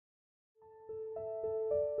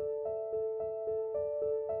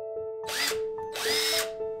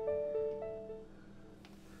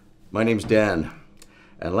My name's Dan,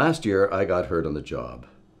 and last year I got hurt on the job.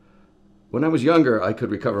 When I was younger, I could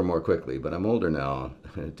recover more quickly, but I'm older now,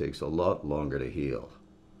 and it takes a lot longer to heal.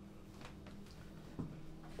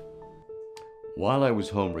 While I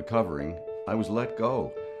was home recovering, I was let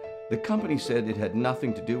go. The company said it had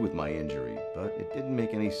nothing to do with my injury, but it didn't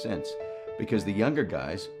make any sense because the younger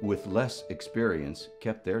guys with less experience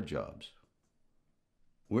kept their jobs.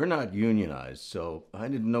 We're not unionized, so I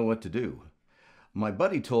didn't know what to do. My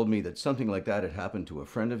buddy told me that something like that had happened to a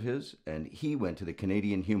friend of his, and he went to the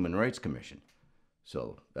Canadian Human Rights Commission.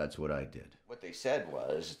 So that's what I did. What they said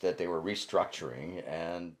was that they were restructuring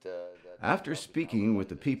and After speaking with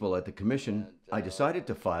the people at the commission, I decided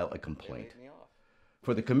to file a complaint.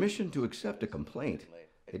 For the commission to accept a complaint,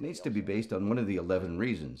 it needs to be based on one of the 11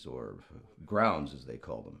 reasons, or grounds as they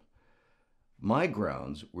call them. My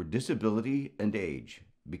grounds were disability and age,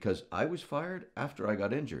 because I was fired after I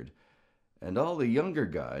got injured, and all the younger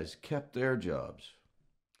guys kept their jobs.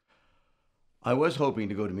 I was hoping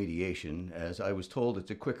to go to mediation, as I was told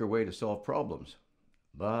it's a quicker way to solve problems,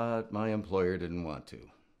 but my employer didn't want to.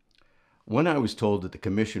 When I was told that the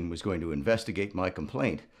commission was going to investigate my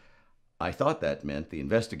complaint, I thought that meant the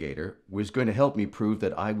investigator was going to help me prove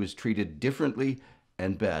that I was treated differently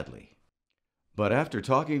and badly. But after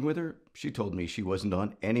talking with her, she told me she wasn't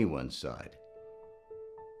on anyone's side.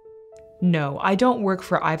 No, I don't work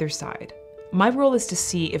for either side. My role is to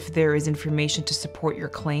see if there is information to support your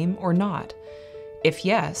claim or not. If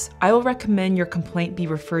yes, I will recommend your complaint be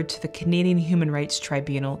referred to the Canadian Human Rights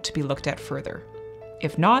Tribunal to be looked at further.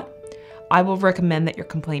 If not, I will recommend that your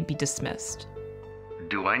complaint be dismissed.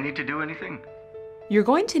 Do I need to do anything? You're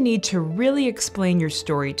going to need to really explain your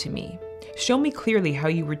story to me. Show me clearly how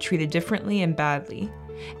you were treated differently and badly,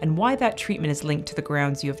 and why that treatment is linked to the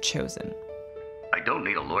grounds you have chosen. I don't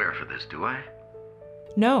need a lawyer for this, do I?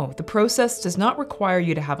 No, the process does not require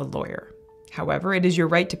you to have a lawyer. However, it is your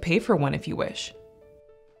right to pay for one if you wish.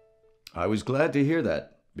 I was glad to hear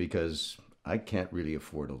that, because I can't really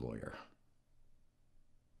afford a lawyer.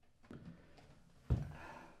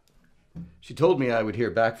 She told me I would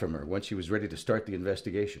hear back from her once she was ready to start the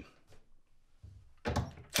investigation.